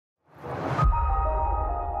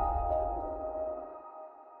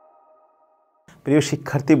প্রিয়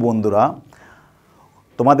শিক্ষার্থী বন্ধুরা,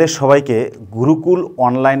 তোমাদের সবাইকে গুরুকুল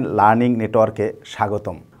অনলাইন লার্নিং নেটওয়ার্কে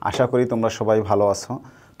স্বাগতম। আশা করি তোমরা সবাই ভালো আছো।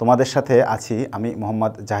 তোমাদের সাথে আছি আমি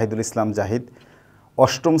মোহাম্মদ জাহিদুল ইসলাম জাহিদ।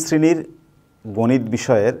 অষ্টম শ্রেণীর গণিত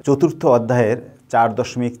বিষয়ের চতুর্থ অধ্যায়ের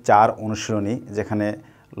 4.4 অনুশীলনী, যেখানে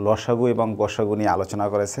লসাগু এবং গসাগু নিয়ে আলোচনা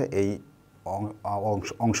করেছে এই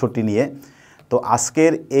অংশটি নিয়ে। তো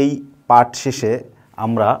আজকের এই পাঠ শেষে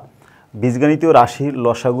আমরা বীজগণিতীয় রাশির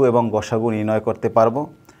লসাগু এবং গসাগু নির্ণয় করতে পারবো।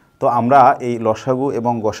 তো আমরা এই লসাগু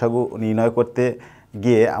এবং গসাগু নির্ণয় করতে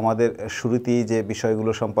গিয়ে আমাদের শুরুতেই যে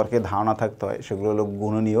বিষয়গুলো সম্পর্কে ধারণা থাকতে হয় সেগুলো হলো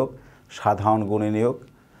গুণনীয়ক, সাধারণ গুণনীয়ক,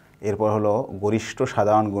 এরপর হলো গরিষ্ঠ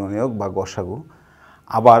সাধারণ গুণনীয়ক বা গসাগু।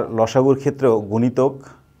 আবার লসাগুর ক্ষেত্রেও গুণিতক,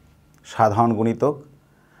 সাধারণ গুণিতক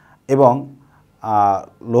এবং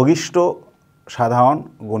লঘিষ্ঠ সাধারণ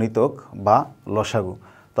গুণিতক বা লসাগু।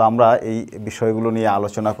 তো আমরা এই বিষয়গুলো নিয়ে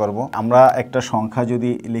আলোচনা করব। আমরা একটা সংখ্যা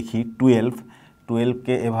যদি লিখি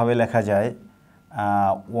 12কে এভাবে লেখা যায়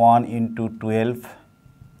 1 × 12,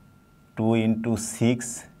 2 × 6,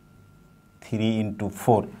 3 ×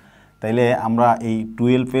 4। তাইলে আমরা এই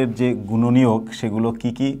 12-এর যে গুণনীয়ক সেগুলো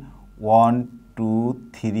কি কি? 1, 2,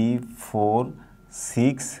 3, 4,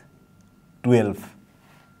 6, 12।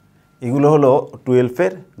 এগুলো হলো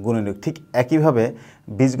 12-এর গুণনীয়ক। ঠিক একইভাবে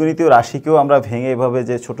বীজগণিতীয় রাশিকেও আমরা ভেঙে এভাবে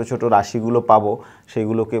যে ছোট ছোট রাশিগুলো পাবো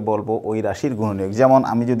সেগুলোকে বলবো ওই রাশির গুণনীয়ক। যেমন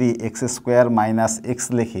আমি যদি x² - x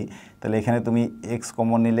লিখি, তাহলে এখানে তুমি x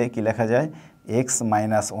কমন নিলে কি লেখা যায়? x -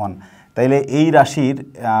 1। তাইলে এই রাশির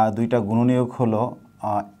দুইটা গুণনীয়ক হলো,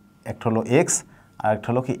 একটা হলো x আর একটা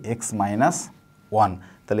হলো কি x - 1।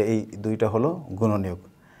 তাহলে এই দুইটা হলো গুণনীয়ক।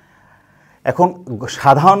 এখন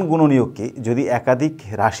সাধারণ গুণনীয়ক কি? যদি একাধিক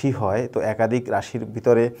রাশি হয় তো একাধিক রাশির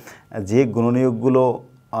ভিতরে যে গুণনীয়কগুলো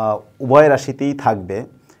উভয় রাশিতেই থাকবে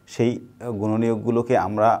সেই গুণনীয়কগুলোকে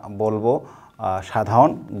আমরা বলবো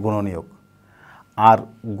সাধারণ গুণনীয়ক। আর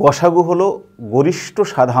গসাগু হলো গরিষ্ঠ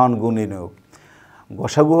সাধারণ গুণনীয়ক।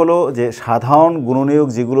 গসাগু হলো যে সাধারণ গুণনীয়ক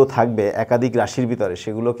যেগুলো থাকবে একাধিক রাশির ভিতরে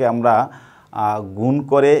সেগুলোকে আমরা গুণ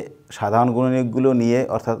করে সাধারণ গুণনীয়কগুলো নিয়ে,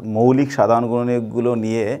 অর্থাৎ মৌলিক সাধারণ গুণনীয়কগুলো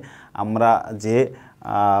নিয়ে আমরা যে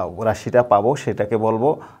রাশিটা পাবো সেটাকে বলবো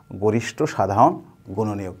গরিষ্ঠ সাধারণ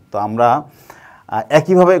গুণনীয়ক। তো আমরা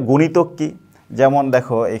একইভাবে গুণিতক কি? যেমন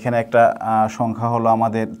দেখো এখানে একটা সংখ্যা হলো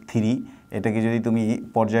আমাদের 3। এটাকে যদি তুমি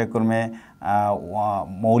পর্যায়ক্রমে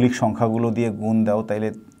মৌলিক সংখ্যাগুলো দিয়ে গুণ দাও তাইলে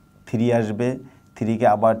 3 আসবে। 3কে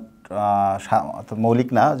আবার মৌলিক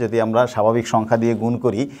না, যদি আমরা স্বাভাবিক সংখ্যা দিয়ে গুণ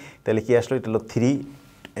করি তাহলে কি আসলো? এটা হলো 3।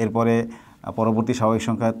 এরপরে পরবর্তী স্বাভাবিক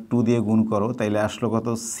সংখ্যা 2 দিয়ে গুণ করো, তাইলে আসলো কত?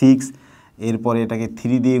 6। এরপরে এটাকে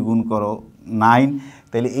 3 দিয়ে গুণ করো, 9।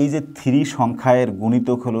 তাইলে এই যে 3 সংখ্যার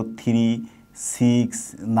গুণিতক হলো 3, 6,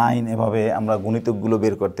 9। এভাবে আমরা গুণিতকগুলো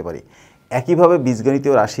বের করতে পারি। একইভাবে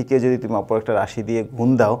বীজগণিতীয় রাশিকে যদি তুমি অপর একটা রাশি দিয়ে গুণ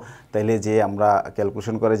দাও তাইলে যে আমরা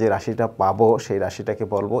ক্যালকুলেশন করে যে রাশিটা পাবো সেই রাশিটাকে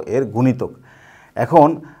বলবো এর গুণিতক। এখন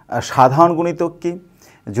সাধারণ গুণিতক কি?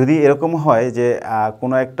 যদি এরকম হয় যে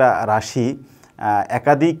কোনো একটা রাশি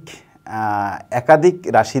একাধিক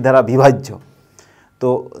রাশি দ্বারা বিভাজ্য, তো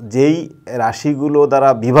যেই রাশিগুলো দ্বারা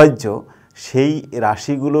বিভাজ্য সেই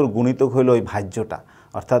রাশিগুলোর গুণিতক হলো ওই ভাজ্যটা।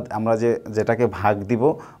 অর্থাৎ আমরা যেটাকে ভাগ দিব,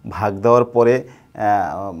 ভাগ দেওয়ার পরে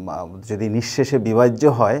যদি নিঃশেষে বিভাজ্য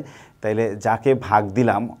হয় তাইলে যাকে ভাগ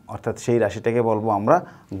দিলাম অর্থাৎ সেই রাশিটাকে বলবো আমরা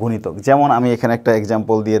গুণিতক। যেমন আমি এখানে একটা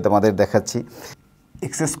এক্সাম্পল দিয়ে তোমাদের দেখাচ্ছি।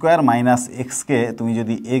 x² - x-কে তুমি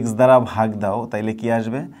যদি x দ্বারা ভাগ দাও তাইলে কি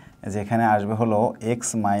আসবে? যেখানে আসবে হলো x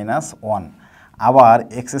 - 1। আবার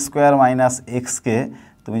x² - x-কে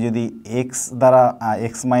তুমি যদি x -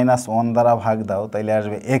 1 দ্বারা ভাগ দাও তাইলে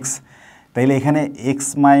আসবে x। তাইলে এখানে x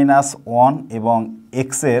 - 1 এবং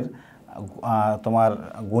x-এর তোমার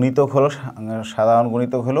গুণিতক হলো, সাধারণ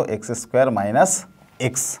গুণিতক হলো x²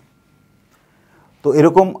 - x। তো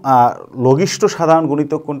এরকম লঘিষ্ঠ সাধারণ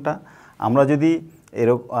গুণিতক কোনটা? আমরা যদি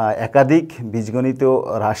এরকম একাধিক বীজগণিতীয়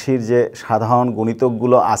রাশির যে সাধারণ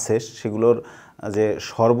গুণিতকগুলো আছে সেগুলোর যে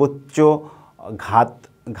সর্বোচ্চ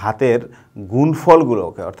ঘাতের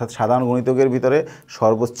গুণফলগুলোকে, অর্থাৎ সাধারণ গুণিতকের ভিতরে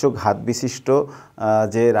সর্বোচ্চ ঘাত বিশিষ্ট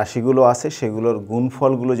যে রাশিগুলো আছে সেগুলোর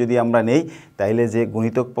গুণফলগুলো যদি আমরা নেই তাইলে যে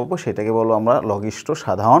গুণিতক পাবো সেটাকে বলবো আমরা লঘিষ্ঠ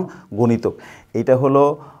সাধারণ গুণিতক। এইটা হলো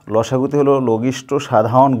লসাগুতে হলো লঘিষ্ঠ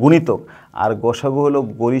সাধারণ গুণিতক, আর গসাগু হলো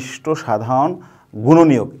গরিষ্ঠ সাধারণ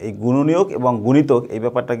গুণনীয়ক। এই গুণনীয়ক এবং গুণিতক এই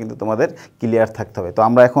ব্যাপারটা কিন্তু তোমাদের ক্লিয়ার থাকতে হবে। তো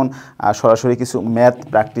আমরা এখন সরাসরি কিছু ম্যাথ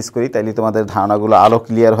প্র্যাকটিস করি, তাইলে তোমাদের ধারণাগুলো আরও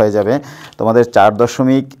ক্লিয়ার হয়ে যাবে। তোমাদের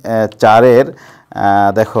 4.4-এর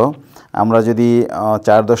দেখো আমরা যদি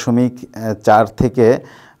 4.4 থেকে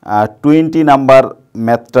 20 নাম্বার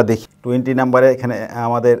ম্যাথটা দেখি। 20 নাম্বারে এখানে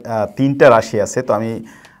আমাদের 3টা রাশি আছে। তো আমি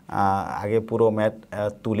আগে পুরো ম্যাথ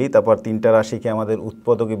তুলি, তারপর তিনটা রাশিকে আমাদের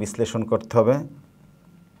উৎপাদকে বিশ্লেষণ করতে হবে।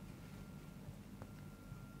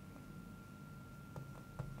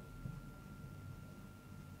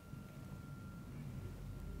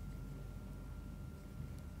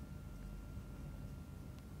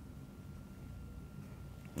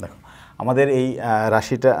 দেখো আমাদের এই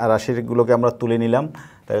রাশিগুলোকে আমরা তুলে নিলাম।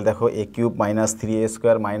 তাহলে দেখো a cube minus 3a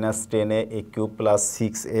square minus 10a a cube plus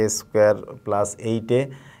 6a square plus 8a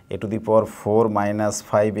a to the power 4 minus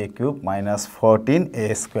 5a cube minus 14a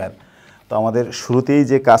square. তো আমাদের শুরুতেই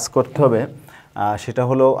যে কাজ করতে হবে সেটা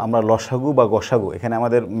হলো আমরা লসাগু বা গসাগু, এখানে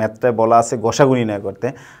আমাদের ম্যাথটায় বলা আছে গসাগু নির্ণয় করতে।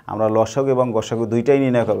 আমরা লসাগু এবং গসাগু দুইটাই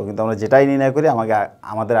নির্ণয় করবো, কিন্তু আমরা যেটাই নির্ণয় করি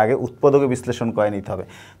আমাদের আগে উৎপাদকে বিশ্লেষণ করে নিতে হবে।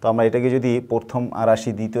 তো আমরা এটাকে যদি প্রথম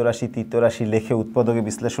রাশি, দ্বিতীয় রাশি, তৃতীয় রাশি লিখে উৎপাদকে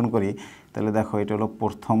বিশ্লেষণ করি, তাহলে দেখো এটা হলো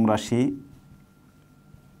প্রথম রাশি,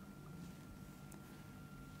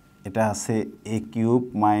 এটা আছে a cube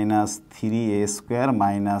minus 3a square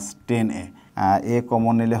minus 10a, a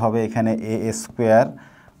common নিলে হবে এখানে a square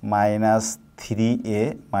minus 3a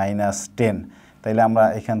minus 10। তাইলে আমরা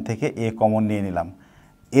এখান থেকে a কমন নিয়ে নিলাম।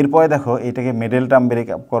 এরপরে দেখো এটাকে মিডল টার্ম ব্রেক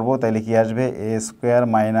আপ করবো, তাইলে কি আসবে a square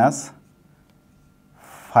minus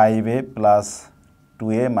 5a plus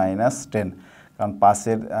 2a minus 10, কারণ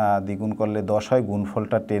 5-এর দ্বিগুণ করলে 10 হয়,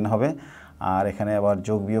 গুণফলটা 10 হবে, আর এখানে আবার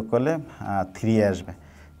যোগ বিয়োগ করলে 3 আসবে।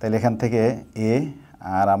 তাহলে এখান থেকে a,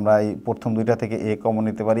 আর আমরা এই প্রথম দুইটা থেকে a কমন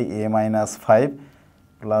নিতে পারি, a minus 5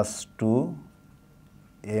 plus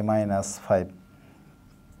 2a minus 5।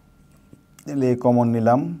 তাহলে a কমন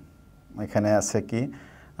নিলাম, এখানে আছে কি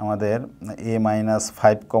আমাদের a মাইনাস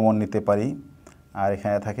 5 কমন নিতে পারি, আর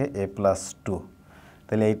এখানে থাকে a প্লাস 2।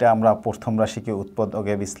 তাহলে এইটা আমরা প্রথম রাশিকে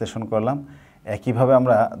উৎপাদকে বিশ্লেষণ করলাম। একইভাবে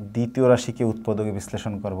আমরা দ্বিতীয় রাশিকে উৎপাদকে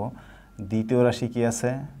বিশ্লেষণ করব। দ্বিতীয় রাশি কি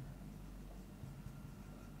আছে?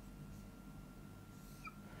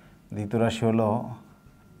 দ্বিতীয় রাশি হলো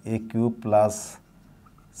a cube plus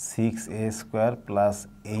 6a square plus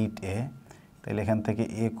 8a। তাহলে এখান থেকে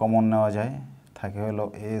a কমন নেওয়া যায়, থাকে হলো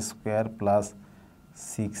a square plus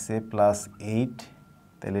 6a plus 8।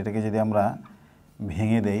 তাহলে এটাকে যদি আমরা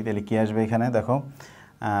ভেঙে দেই তাহলে কি আসবে? এখানে দেখো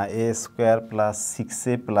a square plus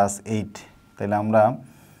 6a plus 8। তাহলে আমরা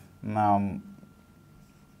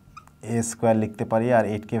a স্কোয়ার লিখতে পারি, আর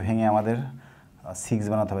 8কে ভেঙে আমাদের 6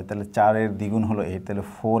 বানাতে হবে। তাহলে 4-এর দ্বিগুণ হলো 8, তাহলে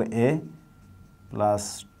 4a প্লাস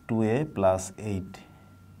 2a প্লাস 8।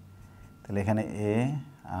 তাহলে এখানে a,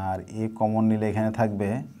 আর a কমন নিলে এখানে থাকবে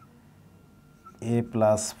a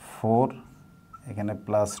প্লাস 4, এখানে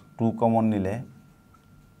প্লাস 2 কমন নিলে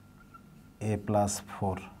a প্লাস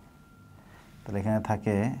 4। তাহলে এখানে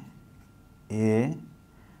থাকে a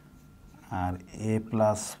আর a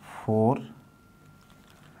প্লাস 4,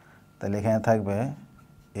 তাহলে এখানে থাকবে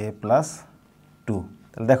a প্লাস 2।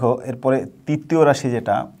 তাহলে দেখো এরপরে তৃতীয় রাশি,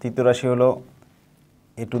 যেটা তৃতীয় রাশি হলো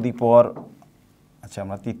a টু দি পাওয়ার, আচ্ছা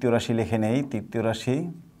আমরা তৃতীয় রাশি লিখে নেই। তৃতীয় রাশি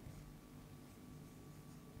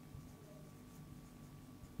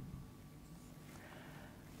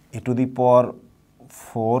a to the power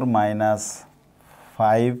 4 minus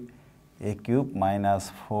 5a cube minus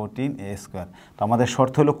 14a square. তো আমাদের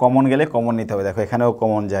শর্ত হলো কমন গেলে কমন নিতে হবে। দেখো এখানেও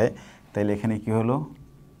কমন যায়, তাইলে এখানে কি হলো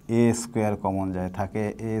a স্কোয়ার কমন যায়, থাকে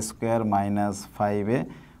a square minus 5a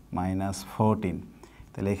minus 14।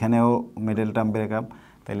 তাহলে এখানেও মিডল টার্ম ব্রেকআপ।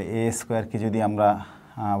 তাহলে a স্কোয়ারকে যদি আমরা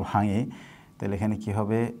ভাঙি তাহলে এখানে কি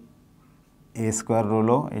হবে? a স্কোয়ার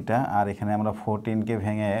রইলো এটা, আর এখানে আমরা 14কে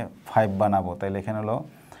ভেঙে 5 বানাবো। তাহলে এখানে হলো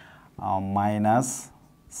minus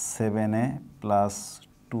 7a plus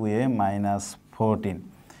 2a minus 14।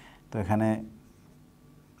 তো এখানে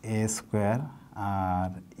a square R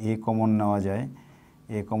a common নেওয়া যায়,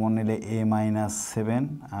 a কমন নিলে a minus 7,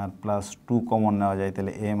 R plus 2 common নেওয়া যায়,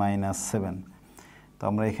 তাহলে a মাইনাস 7। তো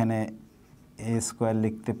আমরা এখানে a স্কোয়ার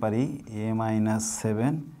লিখতে পারি a মাইনাস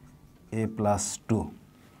 7 a প্লাস 2।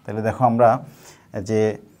 তাহলে দেখো আমরা যে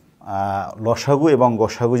লসাগু এবং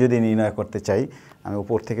গসাগু যদি নির্ণয় করতে চাই, আমি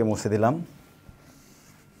উপর থেকে মুছে দিলাম।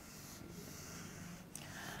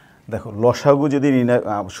 দেখো লসাগু যদি নির্ণয়,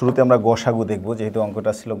 শুরুতে আমরা গসাগু দেখব, যেহেতু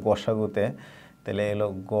অঙ্কটা ছিল গসাগুতে। তাহলে এলো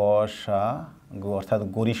গসাগু অর্থাৎ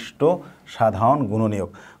গরিষ্ঠ সাধারণ গুণনীয়ক।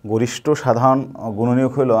 গরিষ্ঠ সাধারণ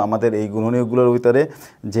গুণনীয়ক হলো আমাদের এই গুণনীয়কগুলোর ভিতরে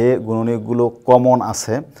যে গুণনীয়কগুলো কমন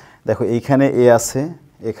আছে। দেখো এইখানে এ আছে,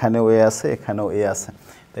 এখানেও এ আছে, এখানেও এ আছে।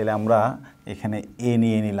 তাহলে আমরা এখানে এ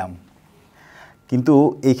নিয়ে নিলাম, কিন্তু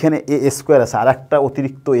এইখানে এ স্কোয়ার আছে, আর একটা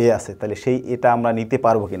অতিরিক্ত এ আছে। তাহলে সেই এটা আমরা নিতে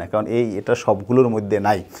পারবো কিনা, কারণ এটা সবগুলোর মধ্যে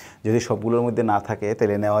নাই। যদি সবগুলোর মধ্যে না থাকে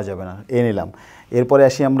তাহলে নেওয়া যাবে না, এ নিলাম। এরপরে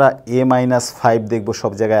আসি আমরা a মাইনাস 5 দেখবো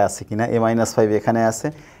সব জায়গায় আছে কিনা। a মাইনাস 5 এখানে আছে,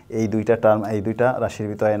 এই দুইটা টার্ম, এই দুইটা রাশির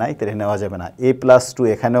ভিতরে নাই, তাহলে নেওয়া যাবে না। a প্লাস 2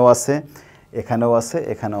 এখানেও আছে, এখানেও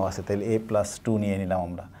আছে, তাহলে a+2 নিয়ে নিলাম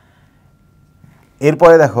আমরা।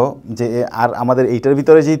 এরপরে দেখো যে আর আমাদের এইটার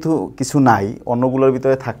ভিতরে যেহেতু কিছু নাই, অন্যগুলোর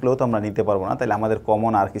ভিতরে থাকলেও তো আমরা নিতে পারবো না, তাহলে আমাদের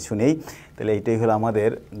কমন আর কিছু নেই, তাহলে এইটাই হলো আমাদের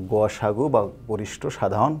গসাগু বা গরিষ্ঠ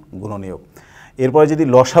সাধারণ গুণনীয়ক। এরপরে যদি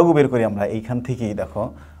লসাগু বের করি আমরা, এইখান থেকেই দেখো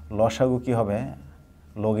লসাগু কি হবে,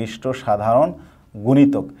 লঘিষ্ঠ সাধারণ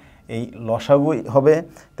গুণিতক। এই লসাগু হবে,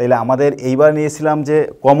 তাইলে আমাদের এইবার নিয়েছিলাম যে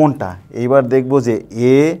কমনটা, এইবার দেখব যে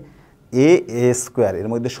এ স্কোয়ার এর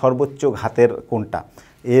মধ্যে সর্বোচ্চ ঘাতের কোনটা,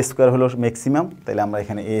 এ স্কোয়ার হলো ম্যাক্সিমাম, তাহলে আমরা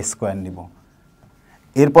এখানে এ স্কোয়ার নিব।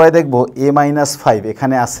 এরপরে দেখব a-5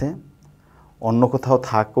 এখানে আছে, অন্য কোথাও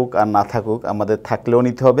থাকুক আর না থাকুক আমাদের থাকলেও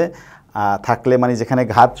নিতে হবে, থাকলে মানে যেখানে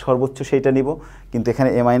ঘাত সর্বোচ্চ সেইটা নিব, কিন্তু এখানে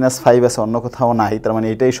a-5 আছে, অন্য কোথাও নাই, তার মানে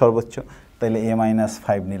এটাই সর্বোচ্চ, তাহলে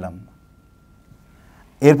a-5 নিলাম।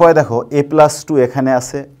 এরপরে দেখো a+2 এখানে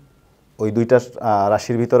আছে, ওই দুইটা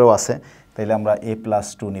রাশির ভিতরেও আছে, তাইলে আমরা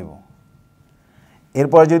a+2 নিব।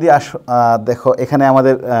 এরপরে যদি দেখো এখানে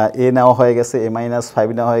আমাদের এ নেওয়া হয়ে গেছে, a-5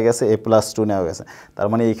 নেওয়া হয়ে গেছে, a+2 নেওয়া গেছে, তার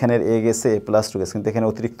মানে এখানের এ গেছে, a+2 গেছে, কিন্তু এখানে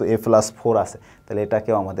অতিরিক্ত a+4 আছে, তাহলে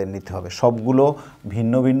এটাকেও আমাদের নিতে হবে। সবগুলো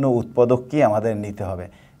ভিন্ন ভিন্ন উৎপাদককেই আমাদের নিতে হবে,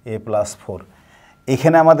 a+4।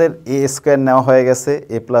 এখানে আমাদের এ স্কোয়ার নেওয়া হয়ে গেছে,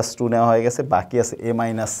 a+2 নেওয়া হয়ে গেছে, বাকি আছে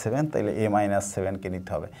a-7, তাহলে a-7কে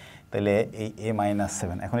নিতে হবে, তাহলে এই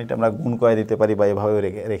a-7 এখন এটা আমরা গুণ করে দিতে পারি বা এভাবেও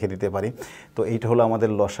রেখে দিতে পারি। তো এইটা হলো আমাদের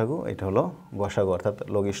লসাগু, এটা হলো গসাগু, অর্থাৎ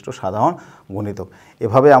লঘিষ্ঠ সাধারণ গুণিতক।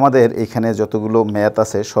 এভাবে আমাদের এখানে যতগুলো ম্যাথ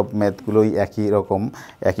আছে সব ম্যাথগুলোই একই রকম,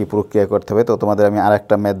 একই প্রক্রিয়া করতে হবে। তো তোমাদের আমি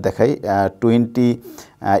আরেকটা ম্যাথ দেখাই,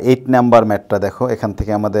 28 নাম্বার ম্যাথটা দেখো, এখান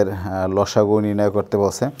থেকে আমাদের লসাগু নির্ণয় করতে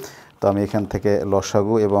বলছে। তো আমি এখান থেকে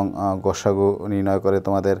লসাগু এবং গসাগু নির্ণয় করে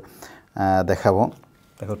তোমাদের দেখাবো।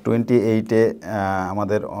 দেখো 28-এ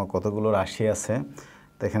আমাদের কতগুলো রাশি আছে,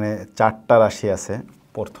 তো এখানে 4টা রাশি আছে।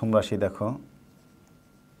 প্রথম রাশি দেখো,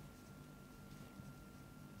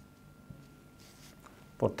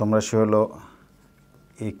 প্রথম রাশি হলো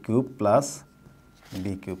a³ প্লাস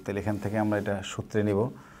b³, তাহলে এখান থেকে আমরা এটা সূত্রে নিব।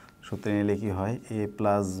 সূত্রে নিলে কি হয়,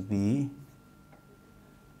 a+b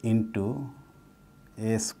into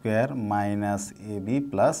a² minus ab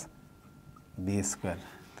plus b²,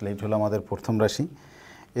 তাহলে এটা হলো আমাদের প্রথম রাশি।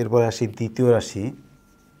 এরপরে আসি দ্বিতীয় রাশি,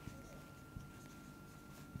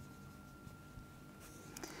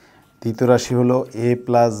 দ্বিতীয় রাশি হলো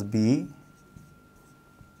a+b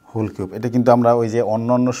হোল কিউব। এটা কিন্তু আমরা ওই যে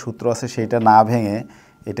অন্য সূত্র আছে সেইটা না ভেঙে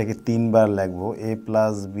এটাকে 3বার লিখবো,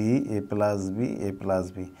 a+b a+b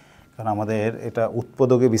a+b, কারণ আমাদের এটা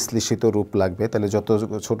উৎপাদকে বিশ্লেষিত রূপ লাগবে, তাহলে যত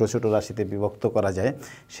ছোট ছোট রাশিতে বিভক্ত করা যায়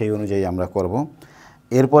সেই অনুযায়ী আমরা করব।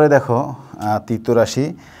 এরপরে দেখো তৃতীয় রাশি,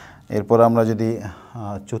 এরপর আমরা যদি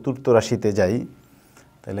চতুর্থ রাশিতে যাই,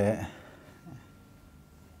 তাহলে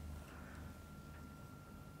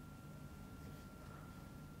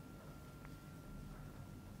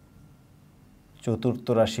চতুর্থ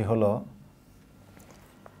রাশি হলো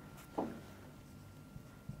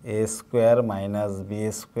a² minus b²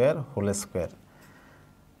 whole square,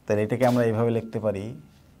 তাহলে এটাকে আমরা এইভাবে লিখতে পারি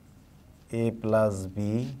a+b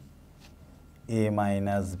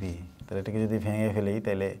a-b, তাহলে এটাকে যদি ভেঙে ফেলি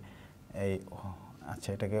তাহলে এই আচ্ছা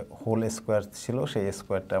এটাকে হোল স্কোয়ার ছিল, সেই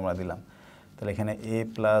স্কোয়ারটা আমরা দিলাম, তাহলে এখানে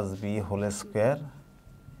a+b whole square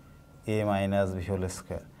a-b whole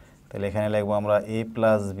square, তাহলে এখানে লিখবো আমরা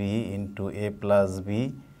a+b ইন্টু a+b,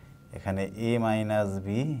 এখানে a-b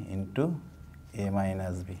ইন্টু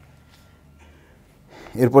a-b।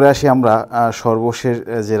 এরপরে আসি আমরা সর্বশেষ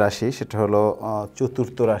যে রাশি সেটা হলো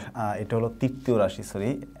চতুর্থ রাশি, এটা হলো তৃতীয় রাশি,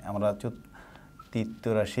 আমরা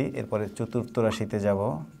তৃতীয় রাশি। এরপরে চতুর্থ রাশিতে যাব।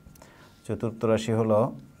 চতুর্থ রাশি হলো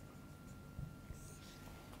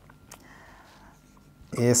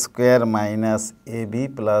a² minus ab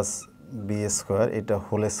plus b², এটা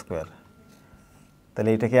হোল স্কোয়ার, তাহলে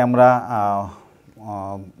এটাকে আমরা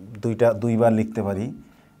দুইবার লিখতে পারি,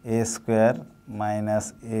 a² minus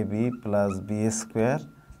ab plus b²,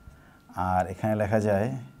 আর এখানে লেখা যায়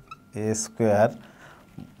a²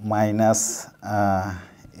 minus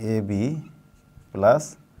ab plus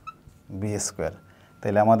b²।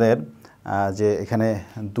 তাহলে আমাদের যে এখানে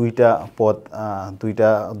দুইটা পদ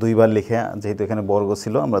দুইবার লিখে, যেহেতু এখানে বর্গ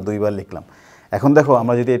ছিল আমরা দুইবার লিখলাম। এখন দেখো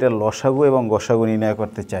আমরা যদি এটা লসাগু এবং গসাগু নির্ণয়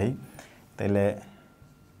করতে চাই, তাহলে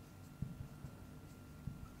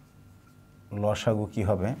লসাগু কি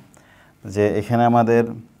হবে, যে এখানে আমাদের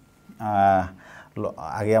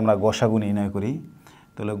আগে আমরা গসাগু নির্ণয় করি,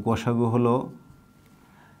 তাহলে গসাগু হলো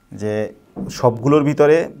যে সবগুলোর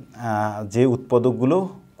ভিতরে যে উৎপাদকগুলো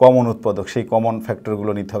কমন উৎপাদক, সেই কমন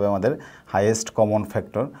ফ্যাক্টরগুলো নিতে হবে আমাদের, হাইয়েস্ট কমন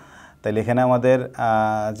ফ্যাক্টর। তাইলে এখানে আমাদের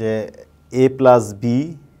যে a+b,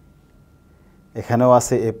 এখানেও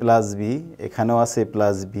আছে a+b, এখানেও আছে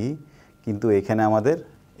a+b, কিন্তু এখানে আমাদের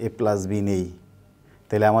এ প্লাস বি নেই,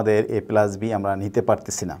 তাহলে আমাদের এ প্লাস বি আমরা নিতে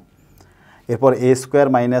পারতেছি না। এরপর এ square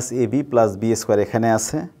minus A B plus B square এখানে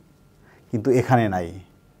আছে, কিন্তু এখানে নাই,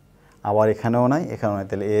 আবার এখানেও নাই, এখানেও নাই,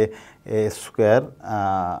 তাহলে এ square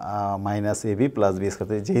minus A B plus B square.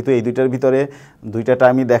 যেহেতু এই দুইটার ভিতরে দুইটা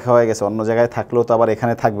টার্মই দেখা হয়ে গেছে, অন্য জায়গায় থাকলেও তো আবার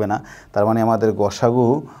এখানে থাকবে না, তার মানে আমাদের গসাগু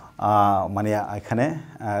মানে এখানে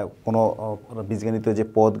কোনো বীজগণিত যে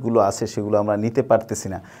পদগুলো আছে সেগুলো আমরা নিতে পারতেছি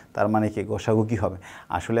না। তার মানে কি গসাগু কী হবে?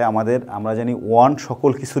 আসলে আমরা জানি ওয়ান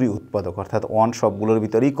সকল কিছুরই উৎপাদক, অর্থাৎ ওয়ান সবগুলোর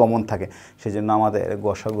ভিতরেই কমন থাকে, সেজন্য আমাদের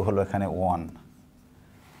গসাগু হলো এখানে ওয়ান।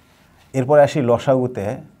 এরপরে আসি লসাগুতে।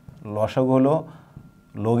 লসাগু হলো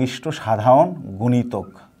লঘিষ্ঠ সাধারণ গুণিতক।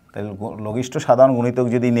 তাহলে লঘিষ্ঠ সাধারণ গুণিতক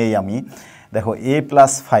যদি নেই আমি, দেখো এ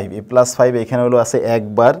প্লাস ফাইভ এখানে হলো আছে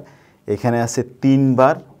একবার, এখানে আছে 3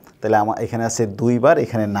 বার, তাহলে এখানে আছে 2 বার,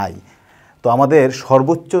 এখানে নাই। তো আমাদের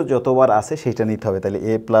সর্বোচ্চ যতবার আছে সেইটা নিতে হবে। তাহলে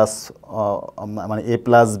এ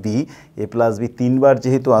প্লাস বি 3 বার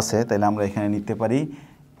যেহেতু আছে, তাহলে আমরা এখানে নিতে পারি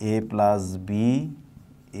এ প্লাস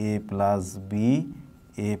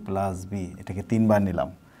বি, এটাকে 3 বার নিলাম।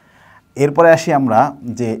 এরপরে আসি আমরা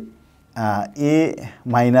যে এ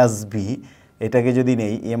মাইনাস বি, এটাকে যদি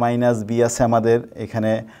নেই, এ মাইনাস বি আছে আমাদের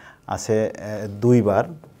এখানে আছে 2 বার,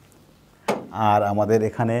 আর আমাদের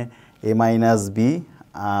এখানে এ মাইনাস বি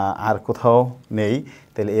আর কোথাও নেই,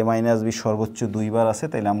 তাহলে এ মাইনাস বি সর্বোচ্চ 2 বার আছে,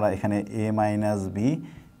 তাহলে আমরা এখানে এ মাইনাস বি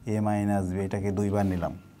এটাকে 2 বার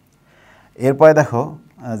নিলাম। এরপরে দেখো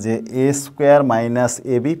যে এ square minus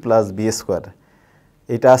A B plus B square,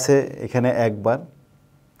 এটা আছে এখানে একবার,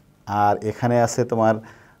 আর এখানে আছে তোমার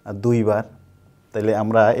 2 বার, তাহলে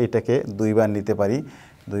আমরা এটাকে 2 বার নিতে পারি।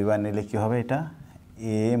 2 বার নিলে কি হবে? এটা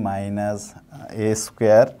এ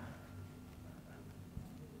square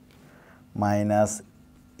minus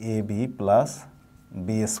A B plus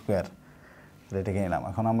B square, তাহলে এটাকে নিলাম।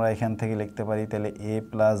 এখন আমরা এখান থেকে লিখতে পারি তাহলে এ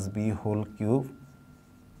plus B whole cube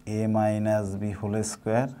A minus B whole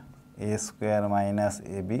square A square minus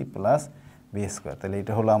A B plus B square. তাহলে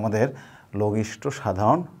এটা হলো আমাদের লঘিষ্ঠ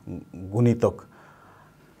সাধারণ গুণিতক।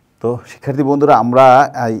 তো শিক্ষার্থী বন্ধুরা, আমরা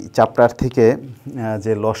এই চ্যাপ্টার থেকে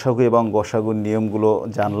যে লসাগু এবং গসাগুর নিয়মগুলো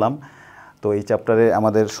জানলাম। তো এই চ্যাপ্টারে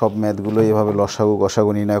আমাদের সব ম্যাথগুলো এভাবে লসাগু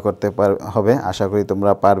গসাগু নির্ণয় করতে হবে, আশা করি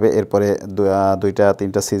তোমরা পারবে। এরপরে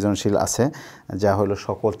 2-3টা সৃজনশীল আছে, যা হলো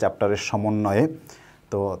সকল চ্যাপ্টারের সমন্বয়ে।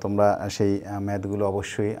 তো তোমরা সেই ম্যাথগুলো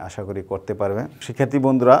অবশ্যই আশা করি করতে পারবে। শিক্ষার্থী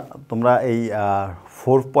বন্ধুরা, তোমরা এই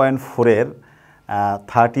 4.4-এর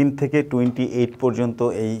 13 থেকে 28 পর্যন্ত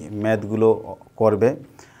এই ম্যাথগুলো করবে,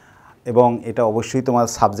 এবং এটা অবশ্যই তোমার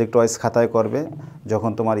সাবজেক্ট ওয়াইজ খাতায় করবে।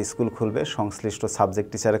 যখন তোমার স্কুল খুলবে, সংশ্লিষ্ট সাবজেক্ট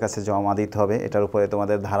টিচারের কাছে জমা দিতে হবে। এটার উপরে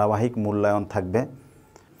তোমাদের ধারাবাহিক মূল্যায়ন থাকবে।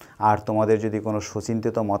 আর তোমাদের যদি কোনো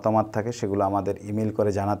সুচিন্তিত মতামত থাকে, সেগুলো আমাদের ইমেল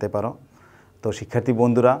করে জানাতে পারো। তো শিক্ষার্থী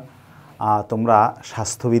বন্ধুরা, তোমরা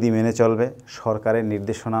স্বাস্থ্যবিধি মেনে চলবে, সরকারের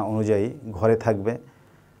নির্দেশনা অনুযায়ী ঘরে থাকবে,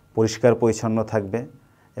 পরিষ্কার পরিচ্ছন্ন থাকবে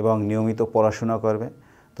এবং নিয়মিত পড়াশোনা করবে।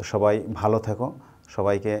 তো সবাই ভালো থেকো।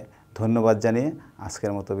 সবাইকে ধন্যবাদ জানিয়ে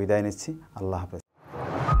আজকের মতো বিদায় নিচ্ছি। আল্লাহ হাফেজ।